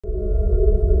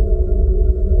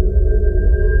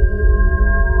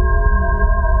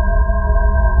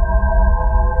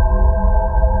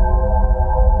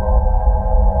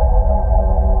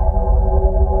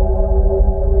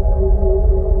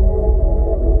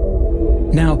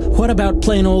Now, what about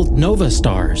plain old nova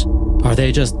stars? Are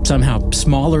they just somehow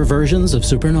smaller versions of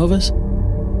supernovas?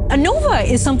 A nova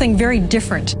is something very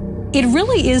different. It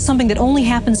really is something that only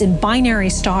happens in binary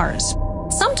stars.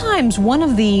 Sometimes one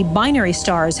of the binary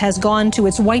stars has gone to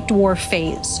its white dwarf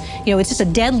phase. It's just a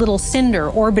dead little cinder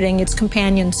orbiting its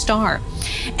companion star.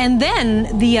 And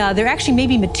then there actually may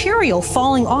be material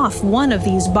falling off one of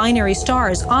these binary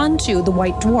stars onto the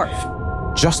white dwarf.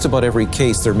 Just about every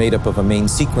case, they're made up of a main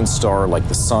sequence star like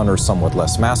the Sun or somewhat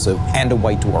less massive, and a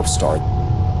white dwarf star.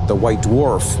 The white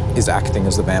dwarf is acting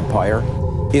as the vampire.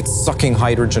 It's sucking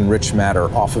hydrogen-rich matter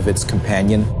off of its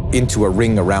companion into a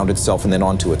ring around itself and then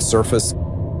onto its surface.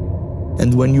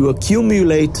 And when you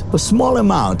accumulate a small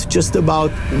amount, just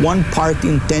about 1 part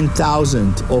in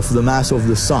 10,000 of the mass of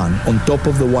the Sun on top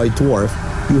of the white dwarf,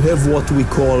 you have what we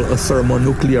call a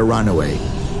thermonuclear runaway.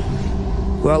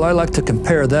 Well, I like to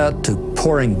compare that to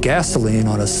pouring gasoline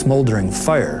on a smoldering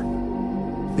fire,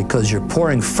 because you're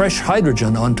pouring fresh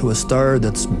hydrogen onto a star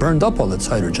that's burned up all its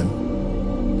hydrogen.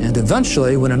 And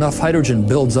eventually, when enough hydrogen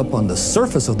builds up on the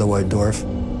surface of the white dwarf,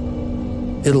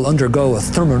 it'll undergo a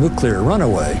thermonuclear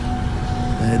runaway.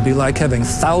 And it'd be like having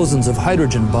thousands of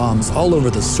hydrogen bombs all over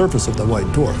the surface of the white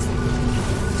dwarf.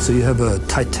 So you have a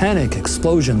titanic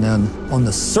explosion then on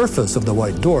the surface of the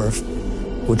white dwarf,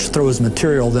 which throws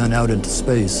material then out into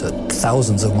space at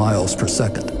thousands of miles per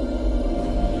second.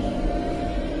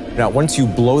 Now, once you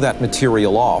blow that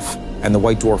material off, and the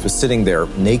white dwarf is sitting there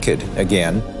naked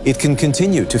again, it can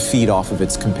continue to feed off of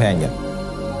its companion.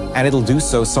 And it'll do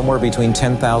so somewhere between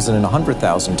 10,000 and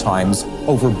 100,000 times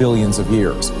over billions of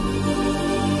years.